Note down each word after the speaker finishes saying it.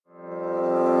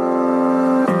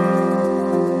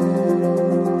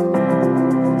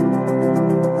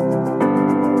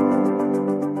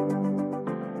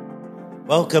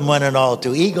Welcome, one and all,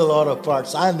 to Eagle Auto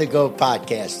Parts On The Go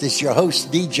podcast. This is your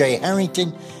host, DJ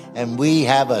Harrington, and we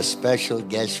have a special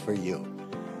guest for you.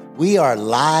 We are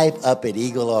live up at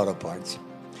Eagle Auto Parts,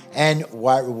 and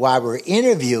while we're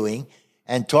interviewing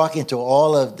and talking to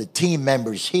all of the team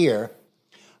members here,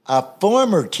 a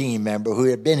former team member who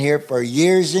had been here for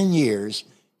years and years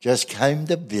just came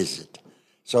to visit.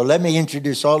 So let me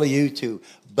introduce all of you to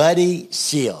Buddy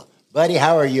Seal. Buddy,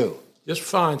 how are you? Just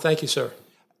fine. Thank you, sir.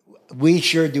 We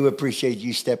sure do appreciate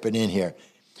you stepping in here.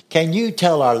 Can you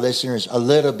tell our listeners a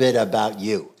little bit about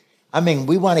you? I mean,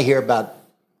 we want to hear about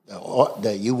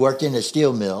you worked in a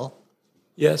steel mill.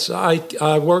 Yes, I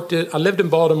lived in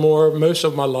Baltimore most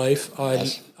of my life.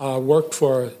 I worked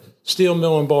for a steel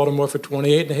mill in Baltimore for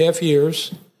 28 and a half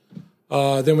years.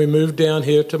 Then we moved down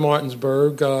here to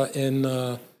Martinsburg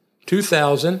in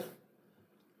 2000.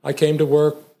 I came to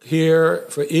work here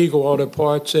for Eagle Auto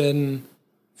Parts in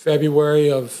February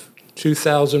of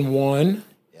 2001.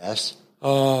 Yes.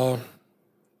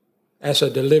 As a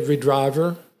delivery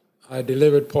driver, I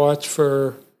delivered parts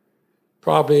for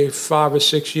probably 5 or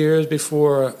 6 years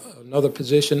before another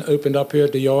position opened up here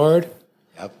at the yard.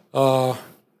 Yep.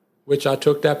 Which I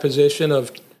took that position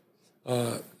of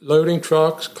loading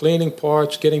trucks, cleaning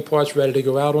parts, getting parts ready to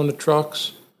go out on the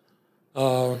trucks.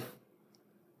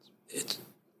 It's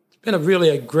been really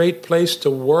a great place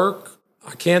to work.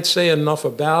 I can't say enough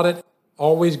about it.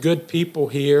 Always good people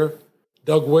here.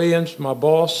 Doug Williams, my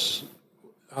boss,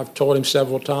 I've told him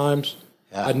several times,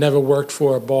 I'd never worked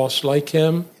for a boss like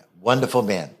him. Wonderful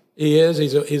man. He is.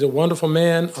 He's a wonderful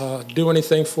man. Do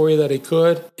anything for you that he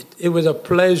could. It was a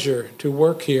pleasure to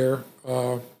work here.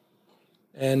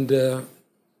 And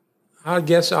I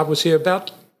guess I was here about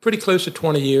pretty close to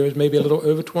 20 years, maybe a little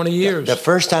over 20 years. The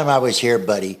first time I was here,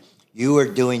 Buddy, you were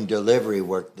doing delivery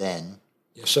work then.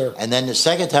 Yes, sir. And then the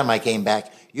second time I came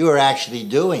back, you were actually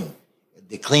doing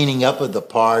the cleaning up of the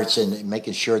parts and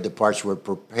making sure the parts were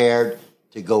prepared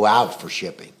to go out for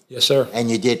shipping. Yes, sir. And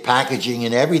you did packaging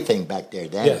and everything back there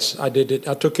then. Yes, I did it.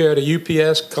 I took care of the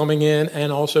UPS coming in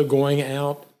and also going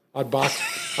out. I'd box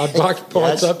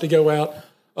parts up to go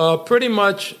out. Pretty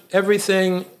much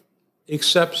everything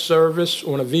except service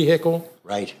on a vehicle.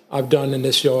 Right. I've done in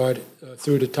this yard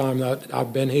through the time that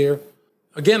I've been here.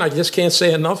 Again, I just can't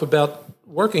say enough about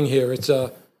working here. It's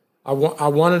I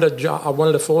wanted a job. I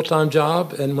wanted a full-time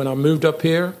job, and when I moved up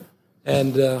here,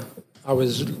 and I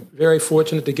was very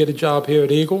fortunate to get a job here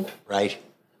at Eagle. Right.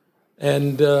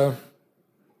 And well,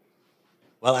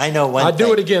 I know one. I'd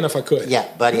do it again if I could. Yeah,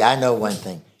 Buddy, I know one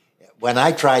thing. When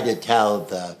I try to tell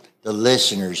the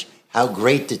listeners how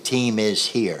great the team is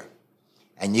here,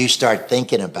 and you start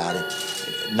thinking about it,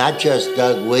 not just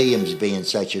Doug Williams being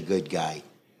such a good guy,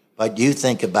 but you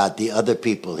think about the other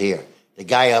people here. The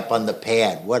guy up on the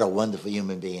pad, what a wonderful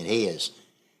human being he is.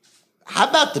 How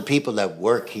about the people that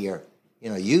work here? You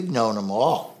know, you've known them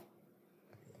all.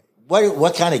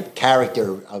 What kind of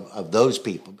character of those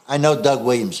people? I know Doug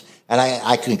Williams, and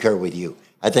I concur with you.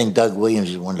 I think Doug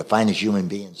Williams is one of the finest human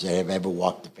beings that have ever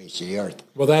walked the face of the earth.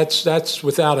 Well, that's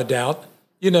without a doubt.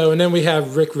 You know, and then we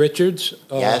have Rick Richards.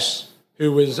 Yes.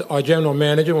 Who was our general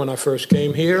manager when I first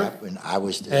came here. Yeah, when I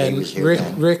was there, and he was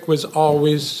here Rick was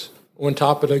always on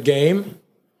top of the game.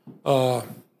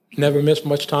 Never missed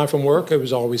much time from work. He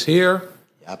was always here.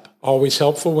 Yep. Always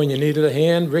helpful when you needed a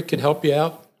hand. Rick could help you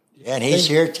out. And he's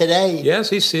here today.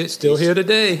 Yes, he's still here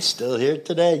today. Still here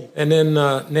today. And then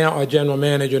now our general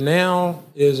manager now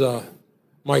is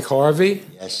Mike Harvey.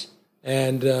 Yes.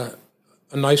 And a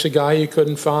nicer guy you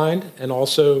couldn't find, and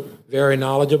also very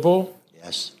knowledgeable.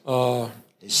 Yes.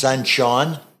 His son,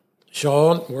 Sean.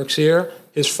 Sean works here.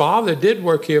 His father did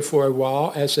work here for a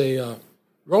while as a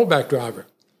rollback driver.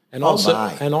 And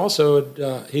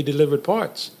also he delivered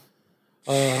parts.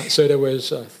 So there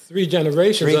was three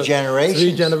generations.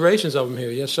 Three generations of them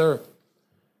here, yes, sir.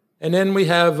 And then we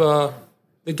have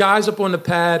the guys up on the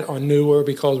pad are newer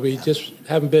because we just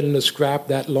haven't been in the scrap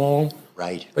that long.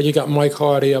 Right. But you got Mike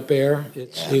Hardy up there.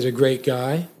 He's a great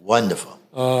guy. Wonderful.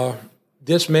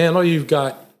 Dismantle, you've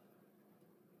got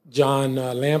John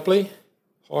Lampley,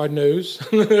 hard nose,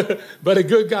 but a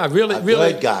good guy. Really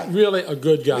good guy. Really a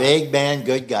good guy. Big man,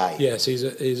 good guy. Yes, he's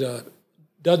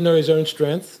doesn't know his own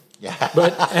strength. Yeah.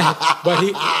 But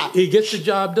he gets the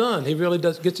job done. He really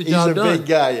gets the job done. He's a big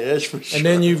guy, that's for sure. And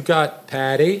then you've got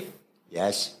Patty.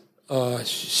 Yes. I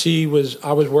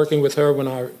was working with her when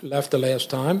I left the last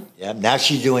time. Yeah. Now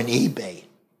she's doing eBay.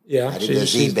 Yeah.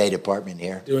 She's eBay department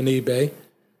here. Doing eBay.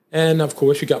 And, of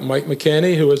course, you got Mike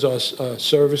McKinney, who is a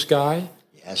service guy.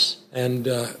 Yes. And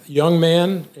young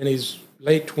man in his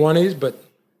late 20s, but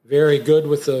very good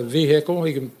with the vehicle.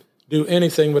 He can do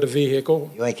anything with a vehicle.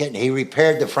 You ain't kidding. He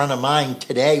repaired the front of mine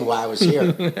today while I was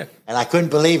here. And I couldn't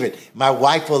believe it. My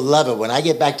wife will love it. When I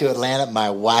get back to Atlanta, my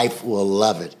wife will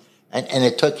love it. And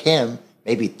it took him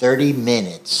maybe 30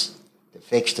 minutes to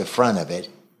fix the front of it.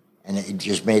 And it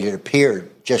just made it appear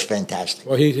just fantastic.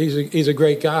 Well, he's a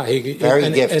great guy. Very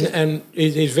gifted. And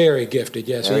he's very gifted,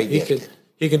 yes. Very gifted.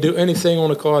 He can do anything on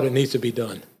a car that needs to be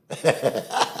done.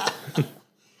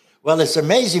 Well, it's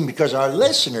amazing because our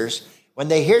listeners, when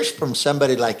they hear from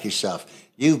somebody like yourself,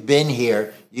 you've been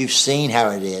here, you've seen how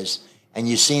it is, and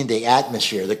you've seen the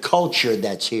atmosphere, the culture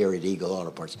that's here at Eagle Auto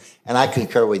Parts. And I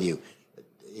concur with you.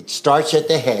 It starts at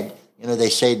the head. You know, they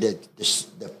say that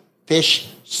the fish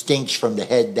stinks from the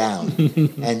head down.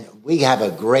 And we have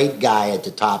a great guy at the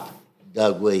top,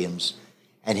 Doug Williams,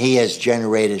 and he has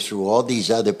generated through all these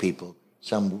other people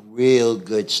some real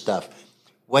good stuff.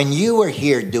 When you were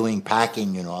here doing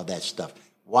packing and all that stuff,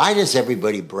 why does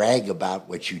everybody brag about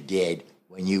what you did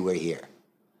when you were here?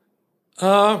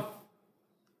 I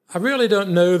really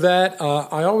don't know that.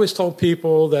 I always told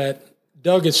people that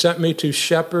Doug had sent me to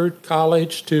Shepherd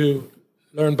College to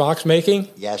learn box making.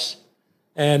 Yes.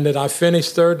 And that I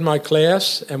finished third in my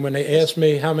class. And when they asked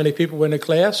me how many people were in the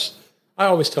class, I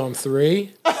always tell them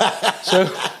 3.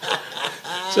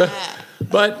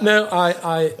 But no,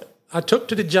 I took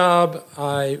to the job.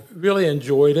 I really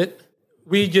enjoyed it.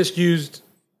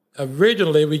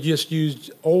 Originally we just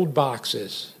used old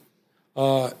boxes.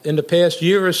 In the past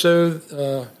year or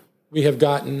so, we have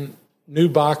gotten new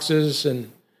boxes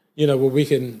and, where we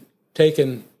can take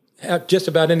and have just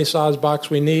about any size box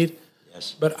we need.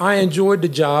 Yes. But I enjoyed the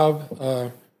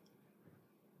job,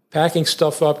 packing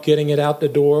stuff up, getting it out the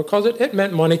door, because it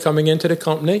meant money coming into the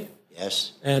company.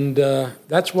 Yes. And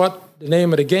that's what the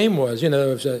name of the game was, it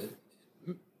was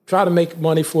try to make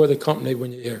money for the company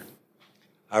when you're here.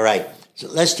 All right. So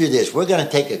let's do this. We're going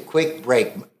to take a quick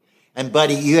break. And,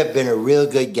 Buddy, you have been a real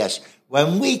good guest.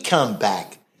 When we come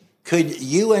back, could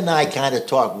you and I kind of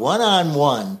talk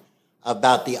one-on-one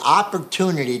about the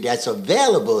opportunity that's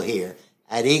available here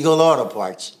at Eagle Auto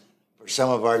Parts for some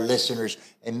of our listeners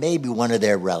and maybe one of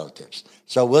their relatives?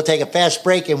 So we'll take a fast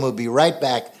break, and we'll be right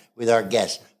back with our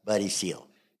guest, Buddy Seal.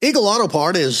 Eagle Auto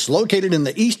Part is located in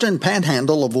the eastern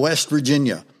panhandle of West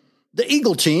Virginia. The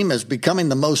Eagle team is becoming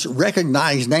the most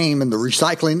recognized name in the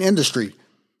recycling industry,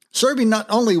 serving not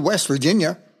only West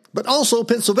Virginia, but also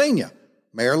Pennsylvania,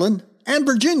 Maryland, and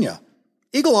Virginia.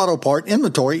 Eagle Auto Part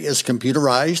inventory is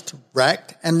computerized,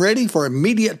 racked, and ready for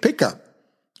immediate pickup.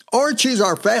 Or choose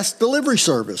our fast delivery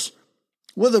service.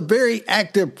 With a very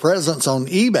active presence on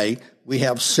eBay, we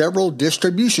have several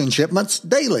distribution shipments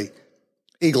daily.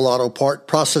 Eagle Auto Part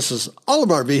processes all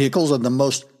of our vehicles in the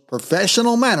most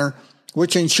professional manner,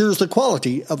 which ensures the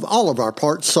quality of all of our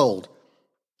parts sold.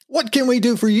 What can we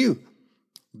do for you?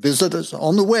 Visit us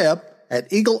on the web at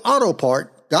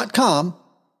eagleautopart.com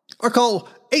or call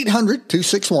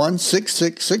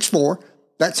 800-261-6664.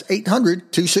 That's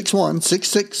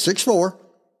 800-261-6664.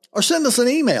 Or send us an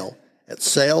email at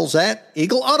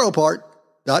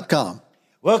sales@eagleautopart.com.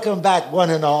 Welcome back, one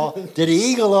and all, to the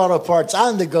Eagle Auto Parts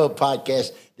On The Go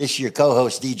podcast. This is your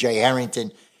co-host, DJ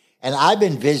Harrington. And I've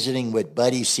been visiting with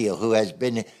Buddy Seal, who has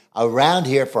been around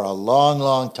here for a long,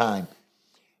 long time.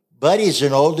 Buddy's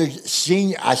an older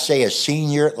senior, I say a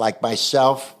senior like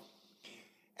myself.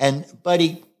 And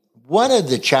Buddy, one of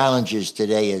the challenges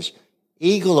today is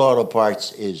Eagle Auto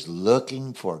Parts is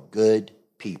looking for good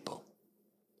people.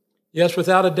 Yes,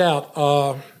 without a doubt.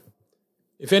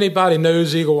 If anybody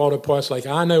knows Eagle Auto Parts, like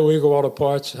I know Eagle Auto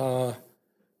Parts,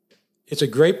 it's a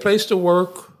great place to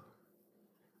work.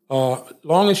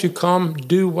 Long as you come,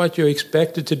 do what you're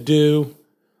expected to do,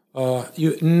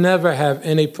 you never have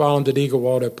any problems at Eagle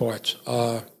Auto Parts.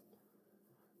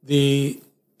 The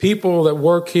people that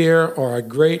work here are a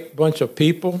great bunch of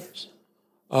people.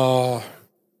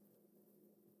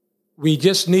 We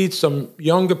just need some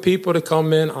younger people to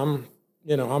come in. I'm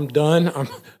done.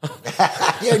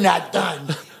 You're not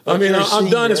done. I'm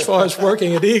done as far as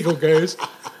working at Eagle goes.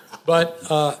 But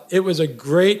it was a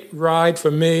great ride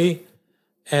for me.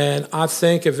 And I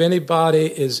think if anybody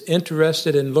is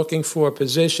interested in looking for a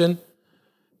position,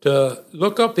 to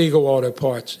look up Eagle Auto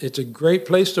Parts. It's a great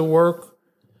place to work,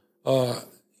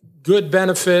 good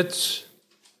benefits,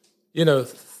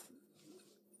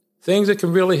 things that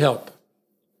can really help.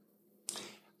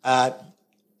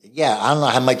 Yeah, I don't know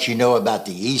how much you know about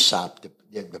the ESOP,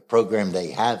 the program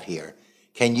they have here.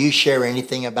 Can you share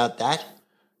anything about that?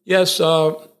 Yes.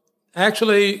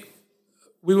 Actually,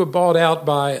 we were bought out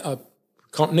by a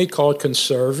company called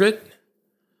Conservit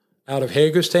out of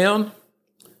Hagerstown.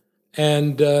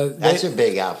 And that's a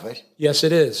big outfit. Yes,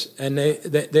 it is. And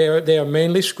they are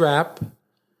mainly scrap,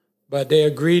 but they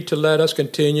agreed to let us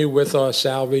continue with our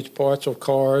salvage parts of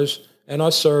cars and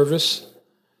our service.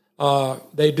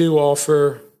 They do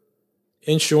offer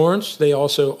insurance. They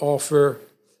also offer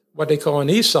what they call an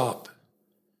ESOP,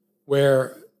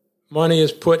 where money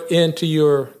is put into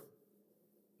your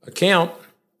account.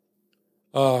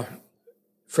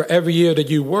 For every year that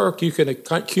you work, you can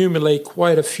accumulate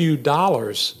quite a few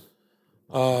dollars.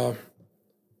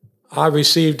 I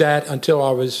received that until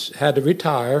I had to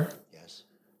retire. Yes.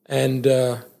 And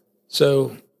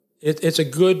so it's a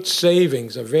good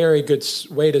savings, a very good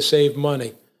way to save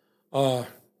money.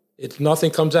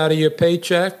 Nothing comes out of your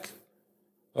paycheck.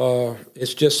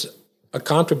 It's just a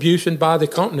contribution by the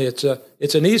company. It's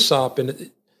an ESOP,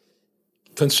 and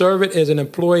Conservit is an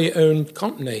employee-owned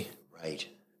company. Right.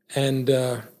 And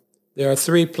there are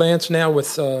 3 plants now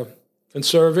with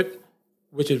Conservit,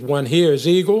 which is one here is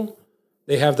Eagle.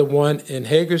 They have the one in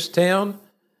Hagerstown,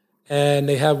 and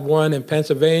they have one in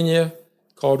Pennsylvania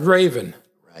called Raven.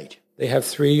 Right. They have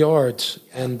 3 yards.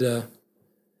 Yeah. And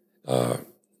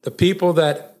the people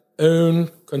that own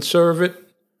Conservit,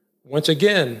 once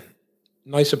again,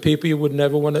 nicer people you would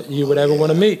ever want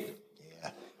to meet.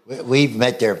 Yeah, we've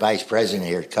met their vice president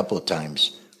here a couple of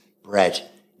times, Brett.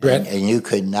 And you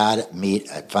could not meet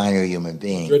a finer human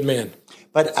being. Good man.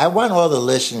 But I want all the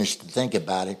listeners to think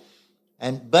about it.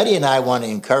 And Buddy and I want to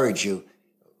encourage you.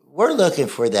 We're looking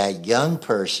for that young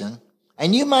person,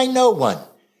 and you might know one.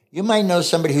 You might know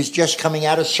somebody who's just coming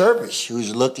out of service,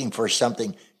 who's looking for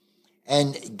something,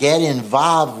 and get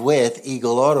involved with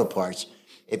Eagle Auto Parts.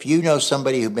 If you know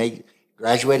somebody who may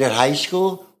graduated high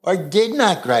school or did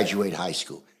not graduate high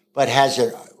school, but has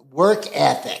a work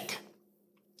ethic,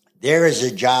 there is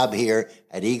a job here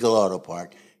at Eagle Auto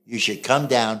Parts. You should come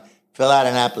down, fill out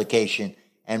an application,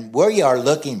 and we are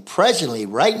looking presently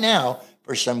right now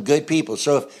for some good people.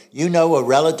 So if you know a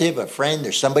relative, a friend,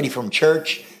 or somebody from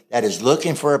church that is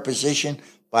looking for a position,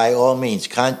 by all means,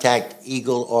 contact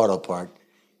Eagle Auto Parts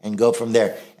and go from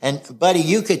there. And Buddy,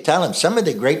 you could tell them some of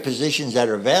the great positions that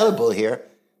are available here.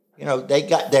 You know,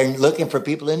 they're looking for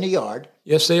people in the yard.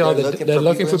 Yes, they are. They're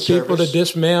looking for people to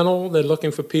dismantle. They're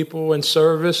looking for people in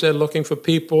service. They're looking for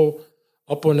people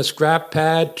up on the scrap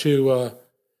pad to,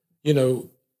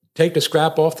 take the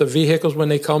scrap off the vehicles when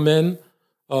they come in.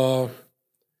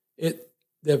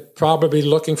 They're probably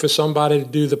looking for somebody to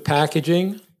do the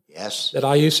packaging. Yes. That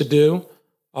I used to do.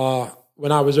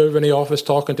 When I was over in the office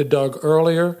talking to Doug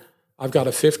earlier, I've got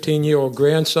a 15-year-old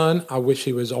grandson. I wish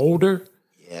he was older.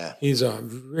 Yeah. He's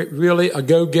really a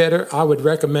go-getter. I would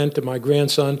recommend to my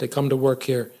grandson to come to work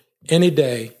here any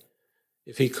day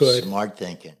if he could. Smart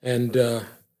thinking.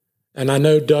 And I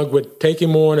know Doug would take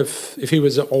him on if he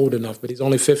was old enough, but he's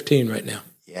only 15 right now.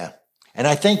 Yeah. And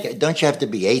I think, don't you have to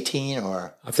be 18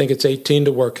 or? I think it's 18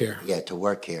 to work here. Yeah, to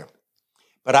work here.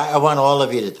 But I want all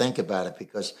of you to think about it,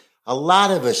 because a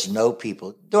lot of us know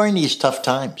people during these tough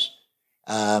times.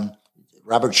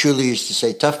 Robert Schuller used to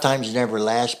say, tough times never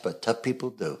last, but tough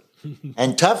people do.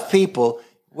 And tough people,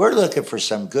 we're looking for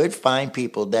some good, fine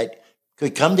people that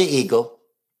could come to Eagle,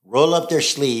 roll up their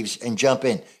sleeves, and jump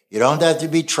in. You don't have to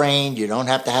be trained. You don't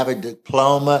have to have a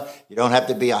diploma. You don't have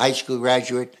to be a high school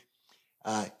graduate.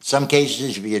 Some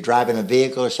cases, if you're driving a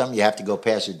vehicle or something, you have to go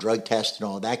pass a drug test and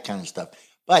all that kind of stuff.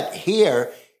 But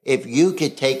here, if you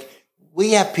could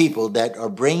we have people that are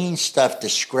bringing stuff to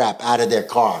scrap out of their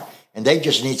car, and they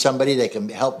just need somebody that can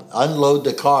help unload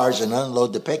the cars and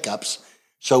unload the pickups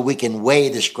so we can weigh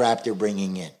the scrap they're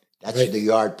bringing in. That's right. The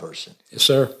yard person. Yes,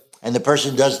 sir. And the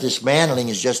person who does dismantling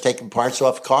is just taking parts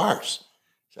off cars.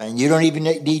 And you don't even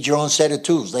need your own set of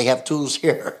tools. They have tools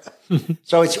here.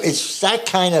 So it's that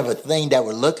kind of a thing that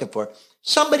we're looking for.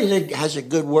 Somebody that has a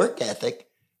good work ethic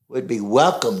would be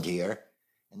welcomed here,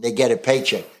 and they get a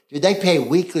paycheck. Do they pay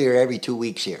weekly or every 2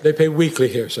 weeks here? They pay weekly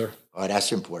here, sir. Oh,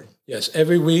 that's important. Yes,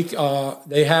 every week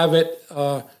they have it.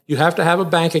 You have to have a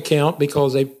bank account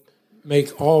because they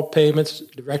make all payments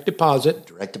direct deposit.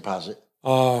 Direct deposit.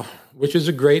 Which is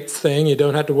a great thing. You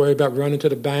don't have to worry about running to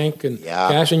the bank and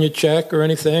cashing your check or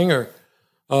anything.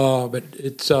 But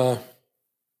it's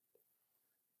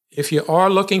if you are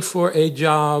looking for a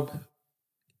job,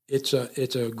 it's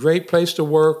a great place to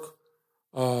work.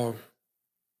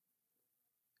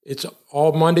 It's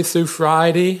all Monday through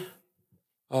Friday.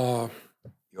 You're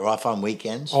off on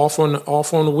weekends? Off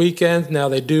on the weekends. Now,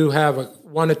 they do have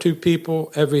 1 or 2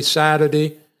 people every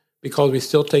Saturday because we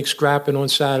still take scrapping on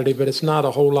Saturday, but it's not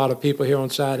a whole lot of people here on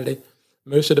Saturday.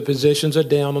 Most of the positions are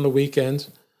down on the weekends.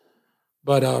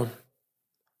 But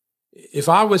if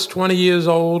I was 20 years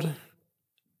old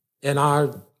and I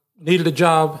needed a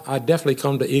job, I'd definitely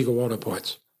come to Eagle Auto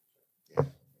Parts.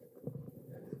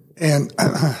 And,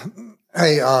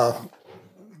 hey,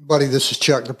 Buddy, this is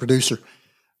Chuck, the producer.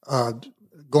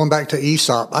 Going back to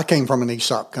ESOP, I came from an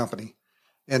ESOP company,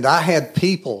 and I had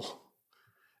people.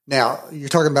 Now, you're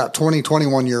talking about 20,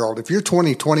 21-year-old. If you're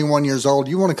 20, 21 years old,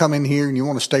 you want to come in here and you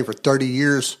want to stay for 30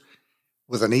 years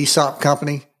with an ESOP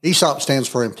company. ESOP stands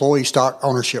for Employee Stock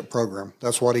Ownership Program.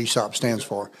 That's what ESOP stands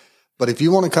for. But if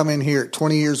you want to come in here at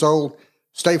 20 years old,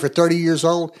 stay for 30 years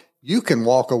old, you can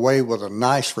walk away with a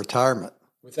nice retirement.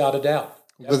 Without a doubt.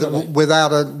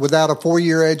 Without a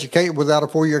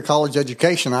 4-year college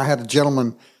education. I had a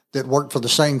gentleman that worked for the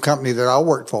same company that I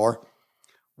worked for,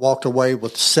 walked away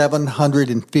with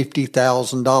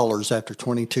 $750,000 after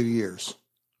 22 years.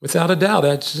 Without a doubt,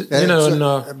 that's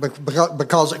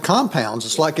because it compounds.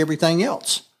 It's like everything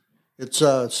else. It's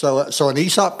so an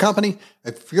ESOP company.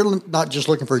 If you're not just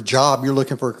looking for a job, you're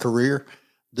looking for a career.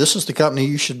 This is the company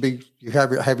you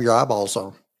have your eyeballs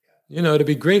on. It'd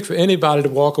be great for anybody to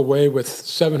walk away with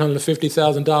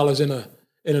 $750,000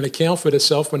 in an account for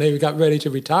themselves when they got ready to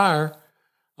retire.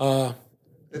 That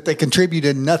they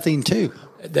contributed nothing to.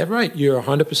 That's right. You're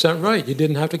 100% right. You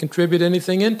didn't have to contribute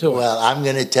anything into it. Well, I'm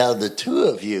going to tell the two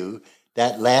of you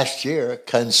that last year,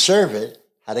 Conservate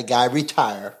had a guy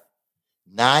retire,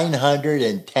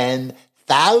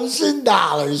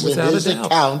 $910,000 in his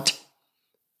account.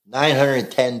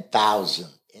 $910,000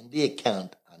 in the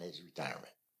account on his retirement.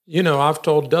 I've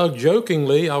told Doug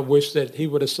jokingly, I wish that he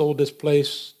would have sold this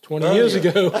place 20 years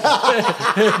ago.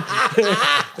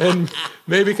 and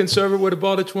maybe Conservative would have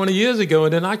bought it 20 years ago,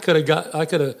 and then I could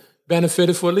have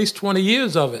benefited for at least 20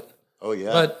 years of it. Oh,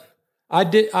 yeah. But I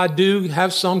do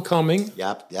have some coming.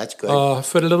 Yep, that's good.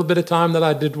 For the little bit of time that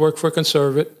I did work for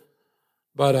Conservative.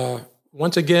 But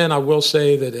once again, I will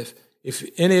say that if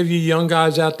any of you young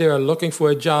guys out there are looking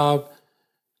for a job,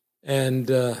 and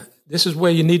this is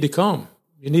where you need to come.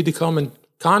 You need to come and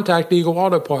contact Eagle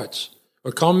Auto Parts,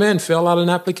 or come in, fill out an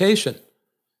application.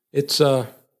 It's a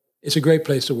great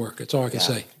place to work. That's all I can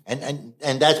say. And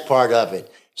that's part of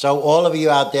it. So all of you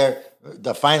out there,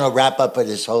 the final wrap up of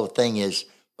this whole thing is,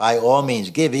 by all means,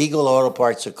 give Eagle Auto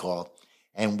Parts a call,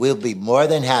 and we'll be more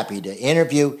than happy to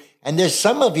interview. And there's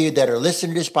some of you that are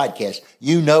listening to this podcast,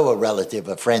 you know a relative,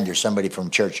 a friend, or somebody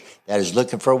from church that is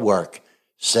looking for work.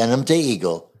 Send them to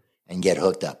Eagle and get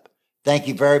hooked up. Thank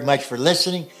you very much for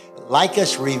listening. Like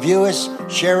us, review us,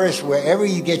 share us wherever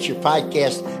you get your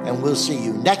podcast, and we'll see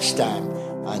you next time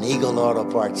on Eagle Auto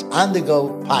Parts On The Go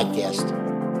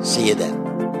podcast. See you then.